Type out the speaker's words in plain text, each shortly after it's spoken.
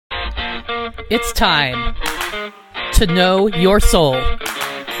It's time to know your soul.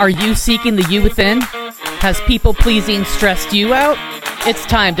 Are you seeking the you within? Has people-pleasing stressed you out? It's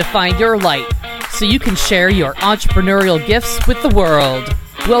time to find your light so you can share your entrepreneurial gifts with the world.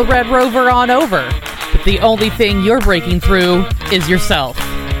 We'll Red Rover on over, but the only thing you're breaking through is yourself.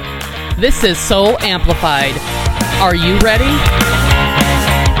 This is Soul Amplified. Are you ready?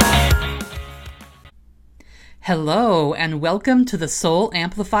 Hello, and welcome to the Soul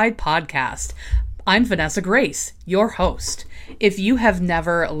Amplified podcast. I'm Vanessa Grace, your host. If you have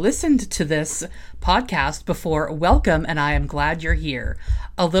never listened to this podcast before, welcome, and I am glad you're here.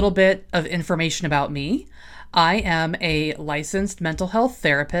 A little bit of information about me. I am a licensed mental health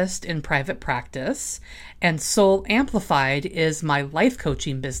therapist in private practice, and Soul Amplified is my life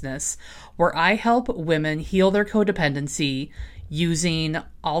coaching business where I help women heal their codependency using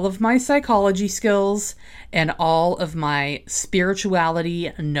all of my psychology skills and all of my spirituality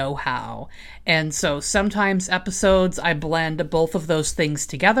know-how. And so sometimes episodes I blend both of those things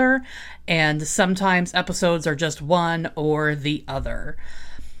together, and sometimes episodes are just one or the other.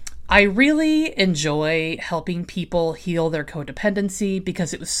 I really enjoy helping people heal their codependency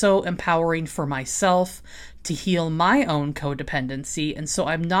because it was so empowering for myself to heal my own codependency. And so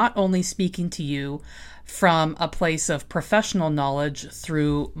I'm not only speaking to you from a place of professional knowledge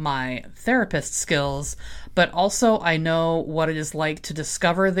through my therapist skills, but also I know what it is like to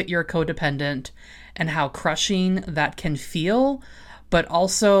discover that you're codependent and how crushing that can feel, but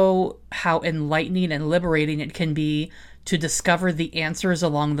also how enlightening and liberating it can be to discover the answers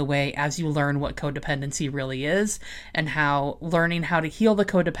along the way as you learn what codependency really is, and how learning how to heal the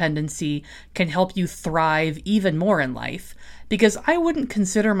codependency can help you thrive even more in life. Because I wouldn't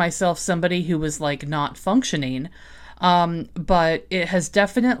consider myself somebody who was like not functioning, but it has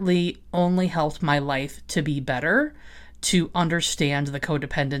definitely only helped my life to be better, to understand the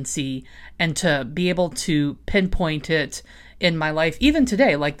codependency and to be able to pinpoint it in my life. Even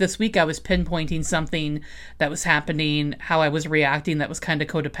today, like this week, I was pinpointing something that was happening, how I was reacting that was kind of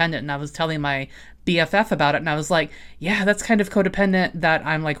codependent. And I was telling my BFF about it. And I was like, yeah, that's kind of codependent that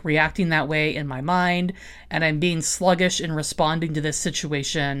I'm like reacting that way in my mind. And I'm being sluggish in responding to this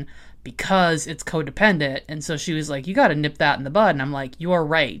situation because it's codependent. And so she was like, you got to nip that in the bud. And I'm like, you're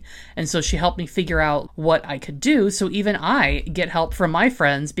right. And so she helped me figure out what I could do. So even I get help from my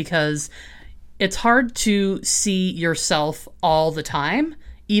friends because it's hard to see yourself all the time,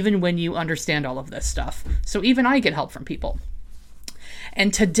 even when you understand all of this stuff. So even I get help from people.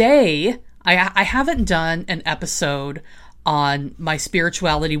 And today, I haven't done an episode on my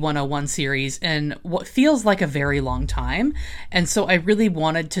Spirituality 101 series in what feels like a very long time. And so I really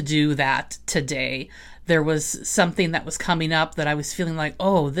wanted to do that today. There was something that was coming up that I was feeling like,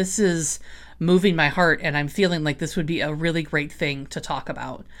 oh, this is moving my heart, and I'm feeling like this would be a really great thing to talk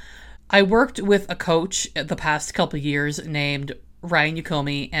about. I worked with a coach the past couple of years named Ryan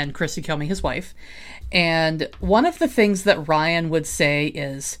Ukomi and Christy Ukomi, his wife. And one of the things that Ryan would say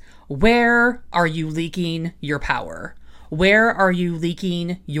is, where are you leaking your power? Where are you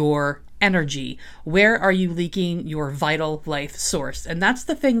leaking your energy? Where are you leaking your vital life source? And that's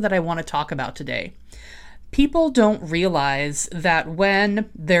the thing that I want to talk about today. People don't realize that when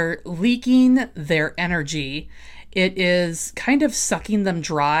they're leaking their energy, it is kind of sucking them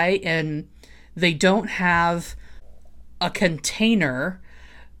dry, and they don't have a container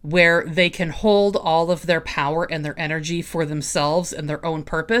where they can hold all of their power and their energy for themselves and their own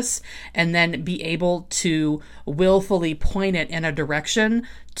purpose, and then be able to willfully point it in a direction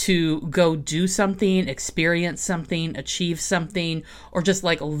to go do something, experience something, achieve something, or just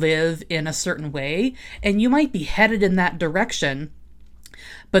like live in a certain way. And you might be headed in that direction,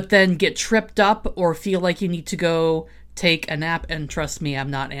 but then get tripped up or feel like you need to go take a nap. And trust me,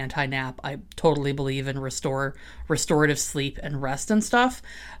 I'm not anti-nap. I totally believe in restorative sleep and rest and stuff.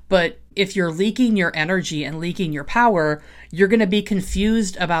 But if you're leaking your energy and leaking your power, you're going to be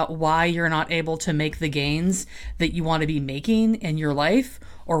confused about why you're not able to make the gains that you want to be making in your life,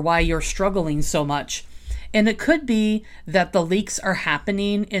 or why you're struggling so much. And it could be that the leaks are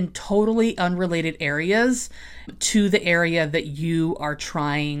happening in totally unrelated areas to the area that you are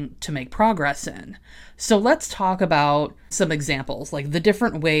trying to make progress in. So let's talk about some examples, like the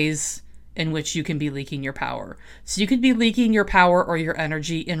different ways in which you can be leaking your power. So you could be leaking your power or your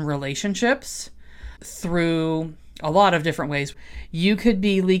energy in relationships through a lot of different ways. You could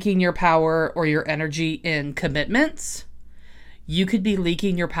be leaking your power or your energy in commitments. You could be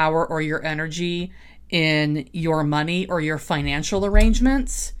leaking your power or your energy in your money or your financial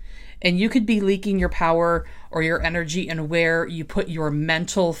arrangements. And you could be leaking your power or your energy in where you put your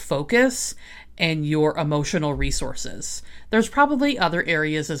mental focus and your emotional resources. There's probably other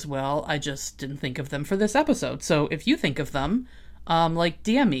areas as well. I just didn't think of them for this episode. So if you think of them,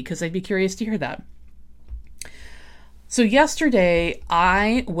 DM me, because I'd be curious to hear that. So yesterday,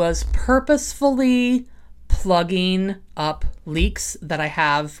 I was purposefully plugging up leaks that I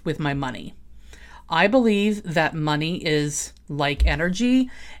have with my money. I believe that money is like energy,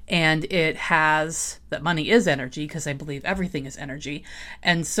 and that money is energy, because I believe everything is energy.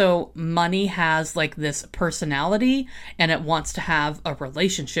 And so money has like this personality, and it wants to have a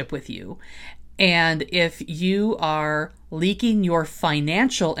relationship with you. And if you are leaking your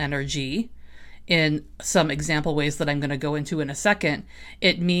financial energy in some example ways that I'm going to go into in a second,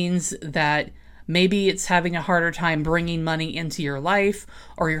 it means that maybe it's having a harder time bringing money into your life,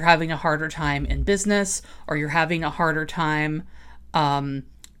 or you're having a harder time in business, or you're having a harder time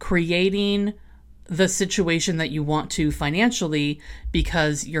creating the situation that you want to financially,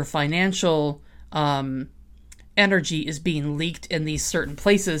 because your financial energy is being leaked in these certain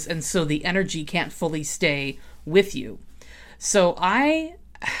places, and so the energy can't fully stay with you. So I,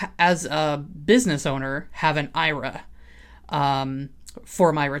 as a business owner, have an IRA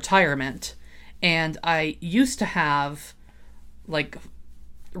for my retirement. And I used to have like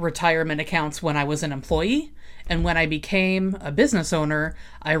retirement accounts when I was an employee. And when I became a business owner,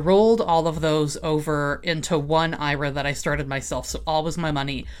 I rolled all of those over into one IRA that I started myself. So all was my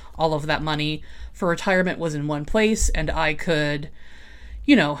money, all of that money for retirement was in one place, and I could,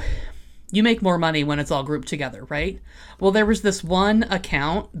 you make more money when it's all grouped together, right? Well, there was this one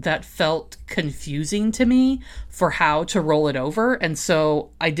account that felt confusing to me for how to roll it over, and so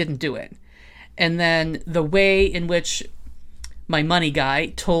I didn't do it. And then the way in which my money guy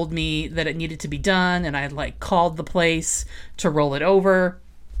told me that it needed to be done, and I had called the place to roll it over,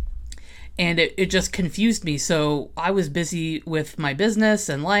 and it just confused me. So I was busy with my business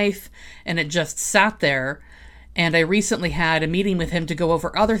and life, and it just sat there. And I recently had a meeting with him to go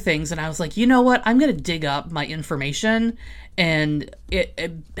over other things, and I was like, you know what? I'm going to dig up my information and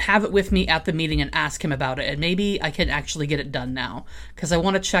have it with me at the meeting and ask him about it. And maybe I can actually get it done now, because I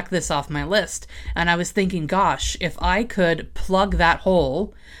want to check this off my list. And I was thinking, gosh, if I could plug that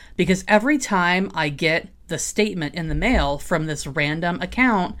hole, because every time I get the statement in the mail from this random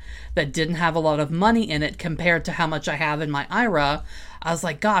account that didn't have a lot of money in it compared to how much I have in my IRA, I was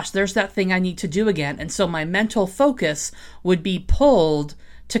like, gosh, there's that thing I need to do again. And so my mental focus would be pulled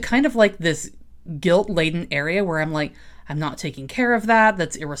to kind of like this guilt-laden area where I'm like, I'm not taking care of that.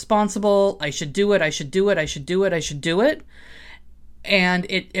 That's irresponsible. I should do it. I should do it. I should do it. I should do it. And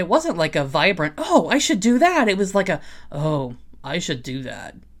it wasn't like a vibrant, oh, I should do that. It was like oh, I should do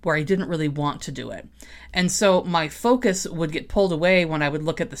that, where I didn't really want to do it. And so my focus would get pulled away when I would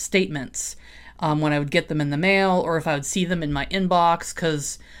look at the statements, when I would get them in the mail, or if I would see them in my inbox,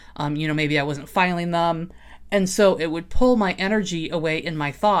 because, maybe I wasn't filing them. And so it would pull my energy away in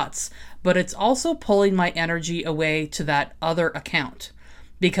my thoughts, but it's also pulling my energy away to that other account,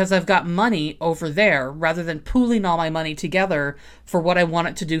 because I've got money over there rather than pooling all my money together for what I want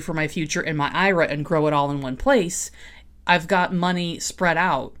it to do for my future in my IRA and grow it all in one place. I've got money spread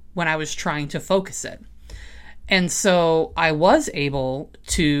out when I was trying to focus it. And so I was able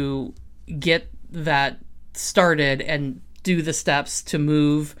to get that started and do the steps to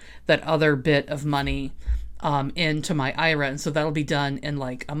move that other bit of money into my IRA. And so that'll be done in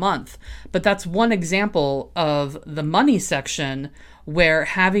a month. But that's one example of the money section, where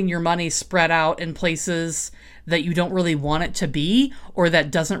having your money spread out in places that you don't really want it to be, or that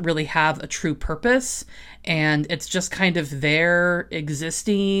doesn't really have a true purpose, and it's just kind of there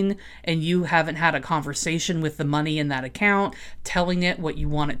existing, and you haven't had a conversation with the money in that account telling it what you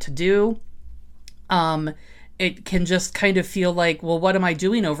want it to do. It can just kind of feel like, well, what am I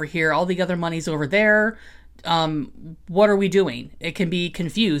doing over here? All the other money's over there. What are we doing? It can be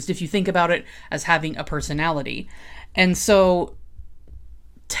confused if you think about it as having a personality. And so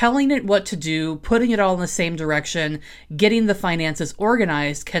telling it what to do, putting it all in the same direction, getting the finances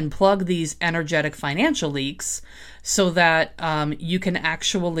organized can plug these energetic financial leaks so that you can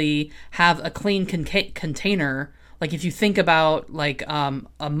actually have a clean container. Like if you think about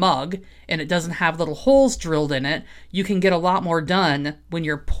a mug and it doesn't have little holes drilled in it, you can get a lot more done when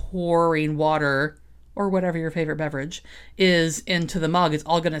you're pouring water or whatever your favorite beverage is into the mug. It's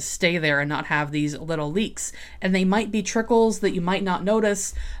all going to stay there and not have these little leaks. And they might be trickles that you might not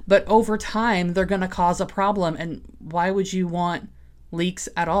notice, but over time they're going to cause a problem. And why would you want leaks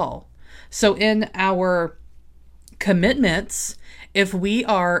at all? So in our commitments, if we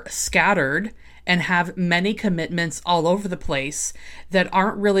are scattered and have many commitments all over the place that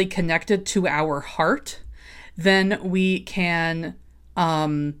aren't really connected to our heart, then we can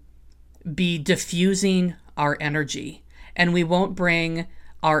be diffusing our energy, and we won't bring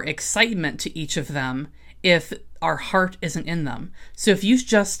our excitement to each of them if our heart isn't in them. So if you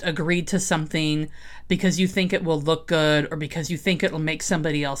just agreed to something because you think it will look good or because you think it'll make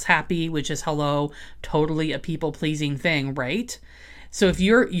somebody else happy, which is, hello, totally a people-pleasing thing, right? So if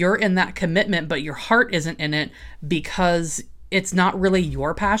you're in that commitment but your heart isn't in it because it's not really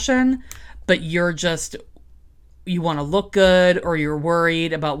your passion, but you want to look good, or you're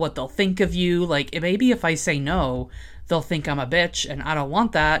worried about what they'll think of you. Like, maybe if I say no, they'll think I'm a bitch, and I don't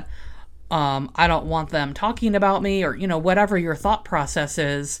want that. I don't want them talking about me, or, whatever your thought process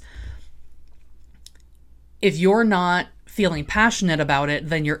is. If you're not feeling passionate about it,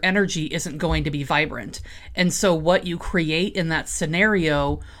 then your energy isn't going to be vibrant. And so what you create in that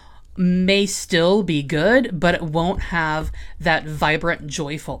scenario may still be good, but it won't have that vibrant,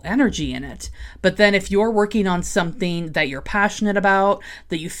 joyful energy in it. But then if you're working on something that you're passionate about,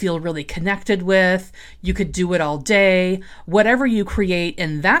 that you feel really connected with, you could do it all day. Whatever you create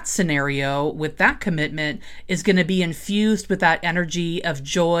in that scenario with that commitment is going to be infused with that energy of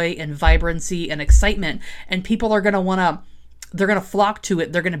joy and vibrancy and excitement. And people are going to they're going to flock to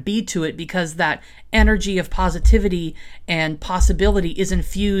it. They're going to be to it because that energy of positivity and possibility is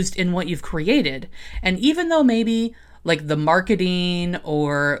infused in what you've created. And even though maybe like the marketing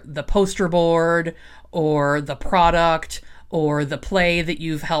or the poster board or the product or the play that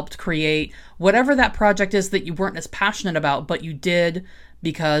you've helped create, whatever that project is that you weren't as passionate about, but you did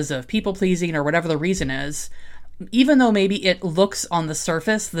because of people pleasing or whatever the reason is, even though maybe it looks on the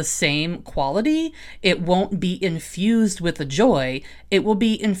surface the same quality, it won't be infused with the joy. It will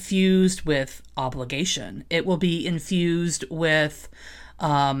be infused with obligation. It will be infused with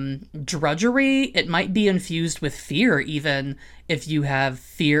drudgery. It might be infused with fear, even if you have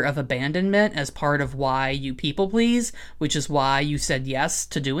fear of abandonment as part of why you people please, which is why you said yes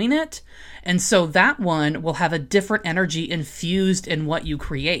to doing it. And so that one will have a different energy infused in what you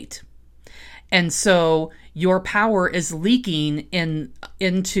create. And so your power is leaking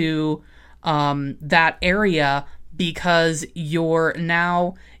into that area because you're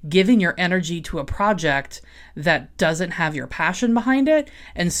now giving your energy to a project that doesn't have your passion behind it.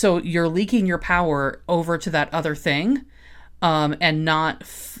 And so you're leaking your power over to that other thing and not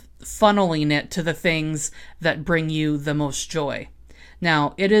funneling it to the things that bring you the most joy.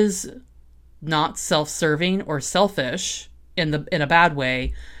 Now, it is not self-serving or selfish in a bad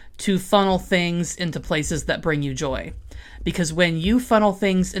way to funnel things into places that bring you joy. Because when you funnel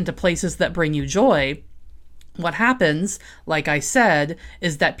things into places that bring you joy, what happens, like I said,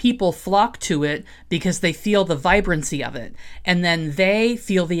 is that people flock to it because they feel the vibrancy of it. And then they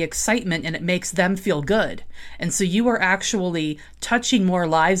feel the excitement and it makes them feel good. And so you are actually touching more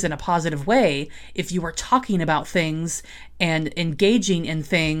lives in a positive way if you are talking about things and engaging in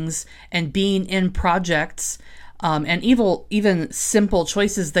things and being in projects and even simple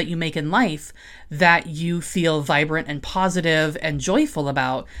choices that you make in life that you feel vibrant and positive and joyful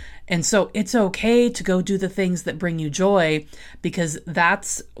about. And so it's okay to go do the things that bring you joy because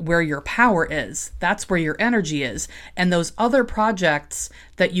that's where your power is. That's where your energy is. And those other projects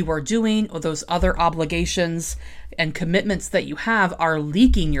that you are doing or those other obligations and commitments that you have are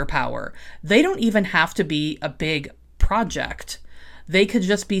leaking your power. They don't even have to be a big project. They could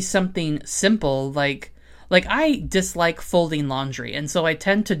just be something simple like I dislike folding laundry, and so I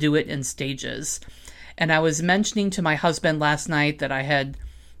tend to do it in stages. And I was mentioning to my husband last night that I had,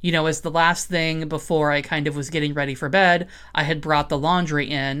 as the last thing before I kind of was getting ready for bed, I had brought the laundry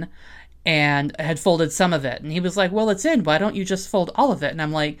in and I had folded some of it. And he was like, well, it's in. Why don't you just fold all of it? And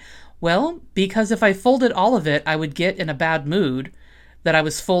I'm like, well, because if I folded all of it, I would get in a bad mood that I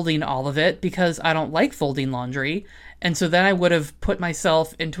was folding all of it because I don't like folding laundry. And so then I would have put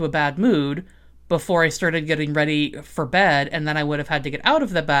myself into a bad mood before I started getting ready for bed, and then I would have had to get out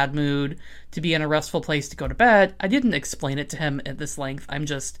of the bad mood to be in a restful place to go to bed. I didn't explain it to him at this length. I'm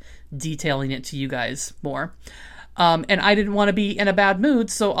just detailing it to you guys more. And I didn't want to be in a bad mood,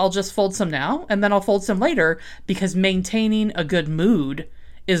 so I'll just fold some now, and then I'll fold some later, because maintaining a good mood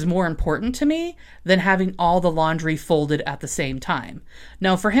is more important to me than having all the laundry folded at the same time.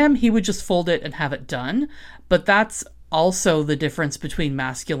 Now, for him, he would just fold it and have it done, but that's also the difference between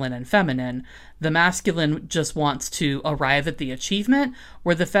masculine and feminine. The masculine just wants to arrive at the achievement,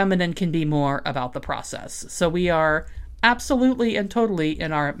 where the feminine can be more about the process. So we are absolutely and totally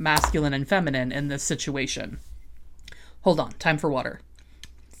in our masculine and feminine in this situation. Hold on, time for water.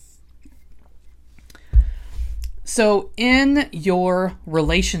 So in your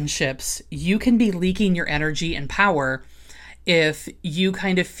relationships, you can be leaking your energy and power if you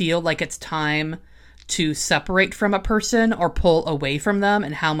kind of feel like it's time to separate from a person or pull away from them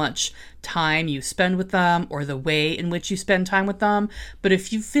and how much time you spend with them or the way in which you spend time with them. But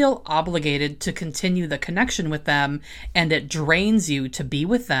if you feel obligated to continue the connection with them and it drains you to be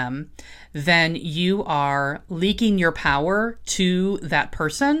with them, then you are leaking your power to that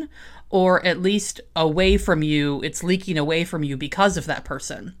person, or at least away from you. It's leaking away from you because of that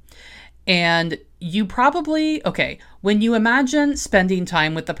person. And you probably, okay, when you imagine spending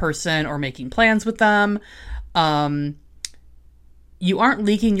time with the person or making plans with them, you aren't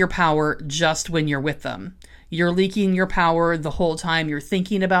leaking your power just when you're with them. You're leaking your power the whole time you're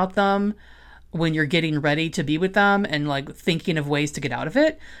thinking about them, when you're getting ready to be with them and like thinking of ways to get out of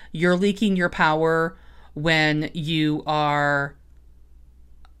it. You're leaking your power when you are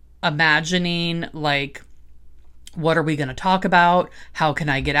imagining, like, what are we going to talk about? How can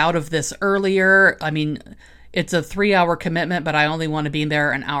I get out of this earlier? I mean, it's a 3-hour commitment, but I only want to be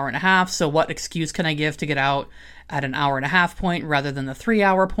there an hour and a half. So what excuse can I give to get out at an hour and a half point rather than the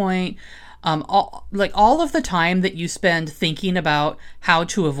 3-hour point? All of the time that you spend thinking about how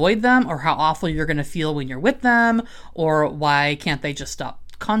to avoid them or how awful you're going to feel when you're with them, or why can't they just stop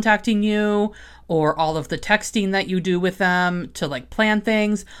contacting you, or all of the texting that you do with them to like plan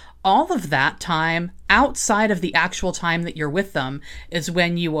things. All of that time outside of the actual time that you're with them is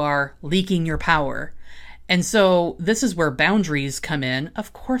when you are leaking your power. And so this is where boundaries come in.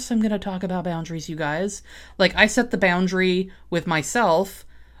 Of course, I'm going to talk about boundaries, you guys. Like, I set the boundary with myself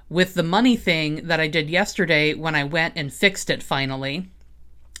with the money thing that I did yesterday when I went and fixed it finally.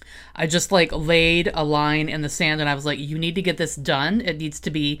 I just like laid a line in the sand and I was like, you need to get this done. It needs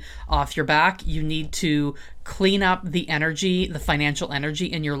to be off your back. You need to clean up the energy, the financial energy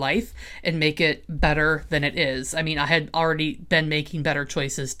in your life and make it better than it is. I mean, I had already been making better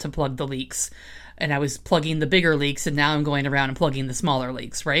choices to plug the leaks, and I was plugging the bigger leaks, and now I'm going around and plugging the smaller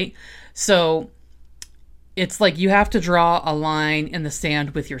leaks, right? So it's like you have to draw a line in the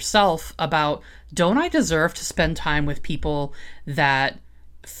sand with yourself about, don't I deserve to spend time with people that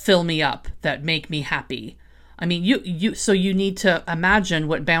fill me up, that make me happy? I mean, so you need to imagine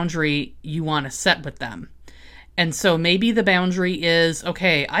what boundary you want to set with them. And so maybe the boundary is,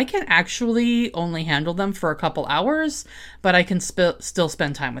 okay, I can actually only handle them for a couple hours, but I can still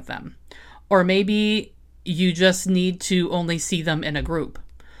spend time with them. Or maybe you just need to only see them in a group.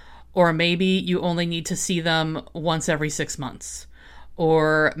 Or maybe you only need to see them once every 6 months.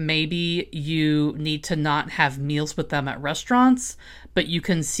 Or maybe you need to not have meals with them at restaurants, but you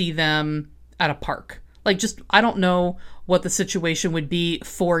can see them at a park. Like, just, I don't know what the situation would be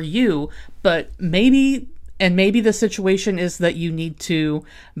for you, but maybe the situation is that you need to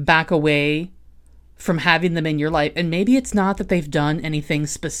back away from having them in your life. And maybe it's not that they've done anything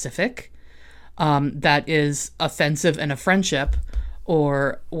specific that is offensive in a friendship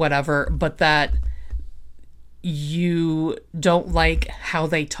or whatever, but that you don't like how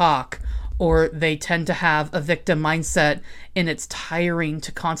they talk, or they tend to have a victim mindset and it's tiring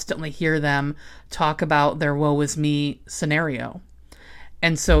to constantly hear them talk about their woe is me scenario.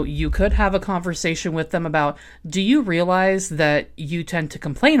 And so you could have a conversation with them about, do you realize that you tend to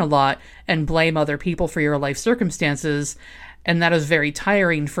complain a lot and blame other people for your life circumstances? And that is very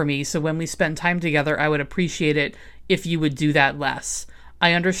tiring for me. So when we spend time together, I would appreciate it if you would do that less.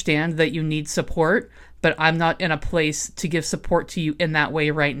 I understand that you need support, but I'm not in a place to give support to you in that way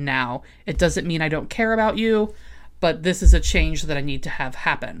right now. It doesn't mean I don't care about you, but this is a change that I need to have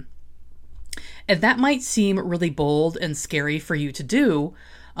happen. And that might seem really bold and scary for you to do,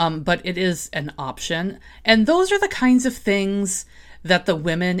 but it is an option. And those are the kinds of things that the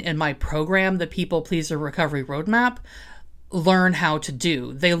women in my program, the People Pleaser Recovery Roadmap, learn how to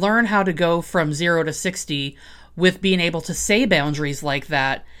do. They learn how to go from 0 to 60 with being able to say boundaries like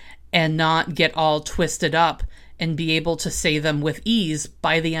that and not get all twisted up, and be able to say them with ease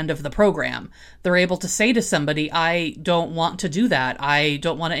by the end of the program. They're able to say to somebody, I don't want to do that. I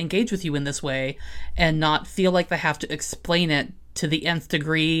don't want to engage with you in this way, and not feel like they have to explain it to the nth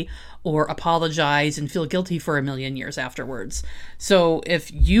degree or apologize and feel guilty for a million years afterwards. So if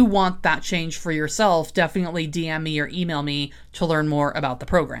you want that change for yourself, definitely DM me or email me to learn more about the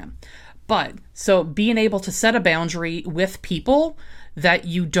program. But so being able to set a boundary with people that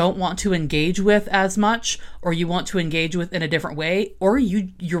you don't want to engage with as much, or you want to engage with in a different way, or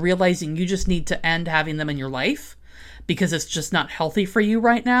you're realizing you just need to end having them in your life because it's just not healthy for you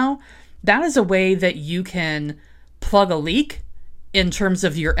right now, that is a way that you can plug a leak in terms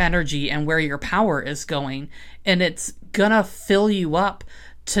of your energy and where your power is going. And it's gonna fill you up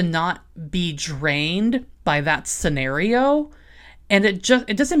to not be drained by that scenario. And it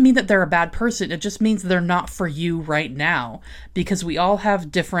doesn't mean that they're a bad person. It just means they're not for you right now, because we all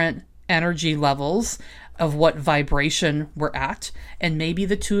have different energy levels of what vibration we're at. And maybe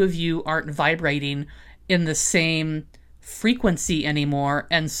the two of you aren't vibrating in the same frequency anymore.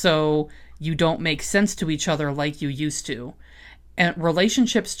 And so you don't make sense to each other like you used to. And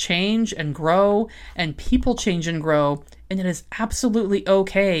relationships change and grow, and people change and grow. And it is absolutely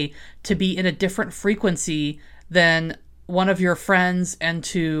okay to be in a different frequency than one of your friends and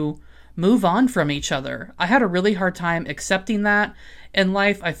to move on from each other. I had a really hard time accepting that in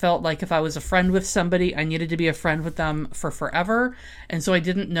life. I felt like if I was a friend with somebody, I needed to be a friend with them for forever. And so I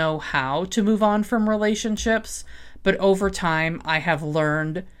didn't know how to move on from relationships. But over time, I have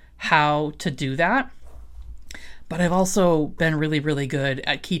learned how to do that. But I've also been really, really good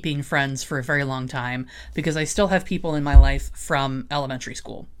at keeping friends for a very long time because I still have people in my life from elementary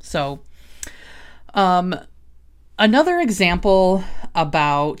school. So, another example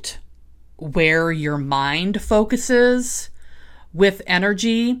about where your mind focuses with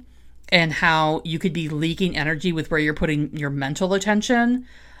energy and how you could be leaking energy with where you're putting your mental attention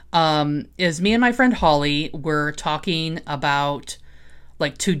is me and my friend Holly were talking about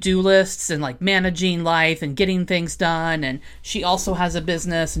like to-do lists and like managing life and getting things done. And she also has a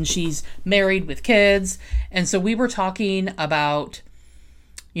business and she's married with kids. And so we were talking about,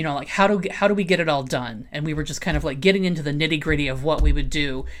 you know, like how do we get it all done? And we were just kind of like getting into the nitty-gritty of what we would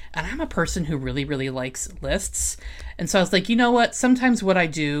do. And I'm a person who really, really likes lists. And so I was like, you know what? Sometimes what I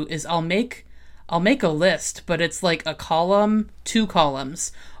do is I'll make a list, but it's like a column, 2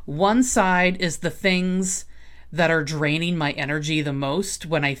 columns. One side is the things that are draining my energy the most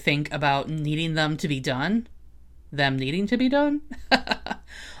when I think about needing them to be done,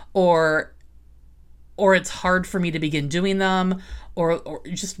 or it's hard for me to begin doing them, or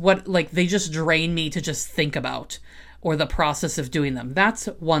just what, like they just drain me to just think about, or the process of doing them. That's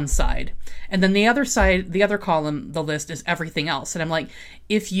one side. And then the other side, the other column, the list is everything else. And I'm like,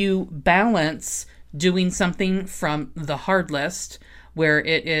 if you balance doing something from the hard list, where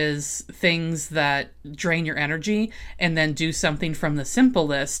it is things that drain your energy, and then do something from the simple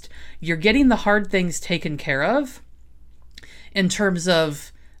list, you're getting the hard things taken care of in terms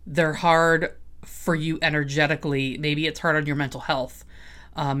of they're hard for you energetically. Maybe it's hard on your mental health.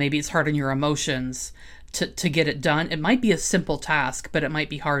 Maybe it's hard on your emotions to get it done. It might be a simple task, but it might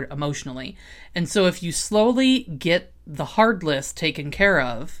be hard emotionally. And so if you slowly get the hard list taken care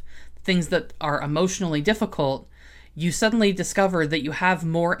of, things that are emotionally difficult, you suddenly discover that you have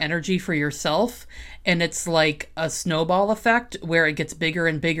more energy for yourself, and it's like a snowball effect where it gets bigger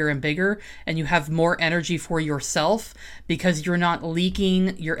and bigger and bigger, and you have more energy for yourself because you're not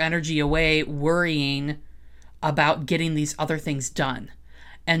leaking your energy away worrying about getting these other things done.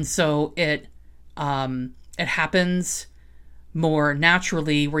 And so it happens more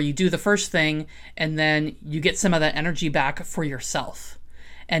naturally where you do the first thing and then you get some of that energy back for yourself.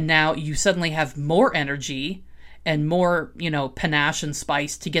 And now you suddenly have more energy and more, panache and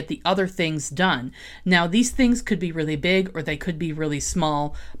spice to get the other things done. Now, these things could be really big or they could be really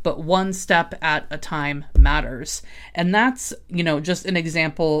small, but one step at a time matters. And that's, just an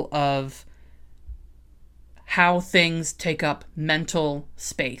example of how things take up mental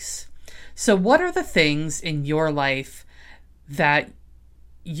space. So what are the things in your life that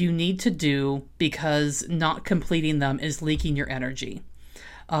you need to do because not completing them is leaking your energy?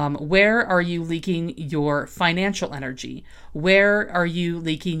 Where are you leaking your financial energy? Where are you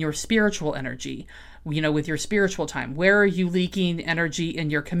leaking your spiritual energy? With your spiritual time, where are you leaking energy in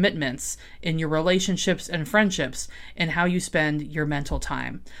your commitments, in your relationships and friendships, and how you spend your mental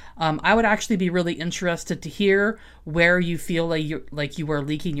time? I would actually be really interested to hear where you feel like you are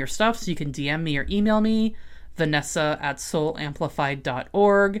leaking your stuff. So you can DM me or email me,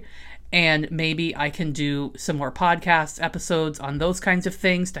 Vanessa@soulamplified.org. And maybe I can do some more podcast episodes on those kinds of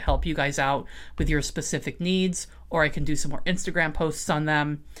things to help you guys out with your specific needs, or I can do some more Instagram posts on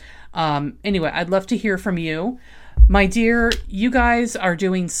them. Anyway, I'd love to hear from you. My dear, you guys are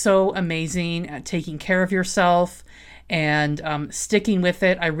doing so amazing at taking care of yourself and sticking with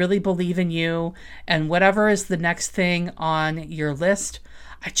it. I really believe in you. And whatever is the next thing on your list,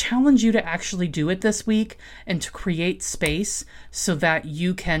 I challenge you to actually do it this week and to create space so that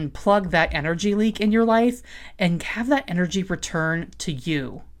you can plug that energy leak in your life and have that energy return to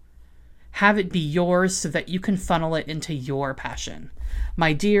you. Have it be yours so that you can funnel it into your passion.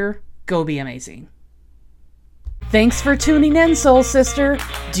 My dear, go be amazing. Thanks for tuning in, Soul Sister.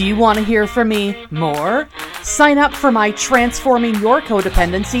 Do you want to hear from me more? Sign up for my Transforming Your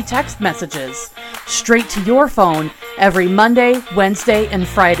Codependency text messages straight to your phone every Monday, Wednesday, and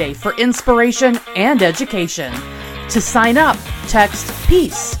Friday for inspiration and education. To sign up, text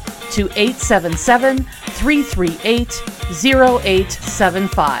PEACE to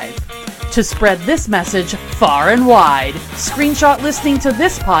 877-338-0875. To spread this message far and wide, screenshot listening to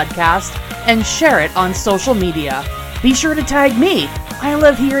this podcast and share it on social media. Be sure to tag me. I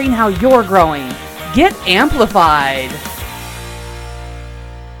love hearing how you're growing. Get amplified!